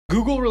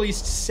Google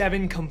released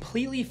 7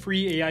 completely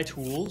free AI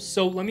tools,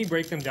 so let me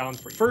break them down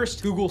for you.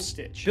 First, Google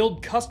Stitch.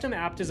 Build custom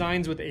app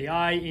designs with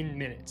AI in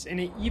minutes, and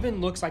it even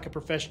looks like a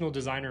professional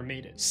designer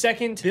made it.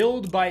 Second,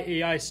 Build by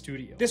AI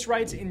Studio. This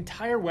writes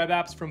entire web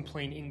apps from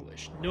plain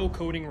English, no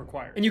coding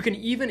required. And you can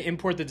even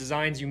import the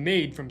designs you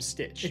made from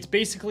Stitch. It's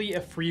basically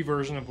a free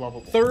version of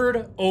Lovable.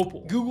 Third,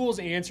 Opal. Google's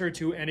answer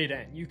to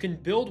N8N. You can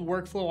build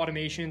workflow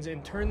automations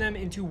and turn them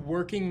into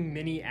working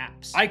mini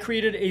apps. I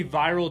created a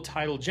viral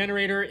title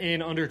generator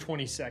in under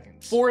 20 seconds.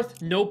 Fourth,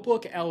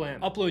 NotebookLM.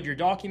 Upload your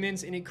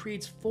documents and it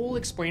creates full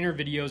explainer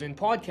videos and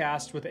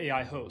podcasts with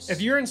AI hosts.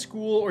 If you're in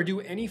school or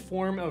do any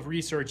form of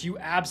research, you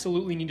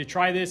absolutely need to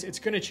try this. It's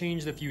going to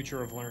change the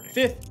future of learning.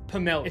 Fifth,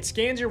 Pomelo. It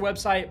scans your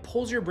website,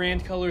 pulls your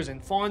brand colors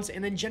and fonts,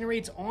 and then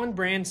generates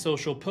on-brand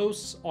social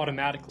posts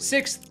automatically.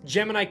 Sixth,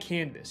 Gemini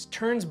Canvas.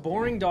 Turns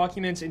boring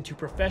documents into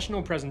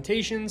professional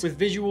presentations with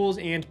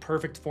visuals and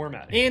perfect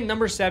formatting. And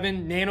number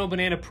 7, Nano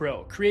Banana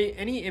Pro. Create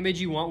any image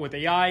you want with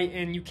AI,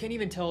 and you can't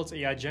even tell it's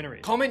AI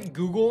generated. Comment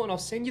Google and I'll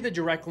send you the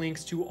direct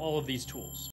links to all of these tools.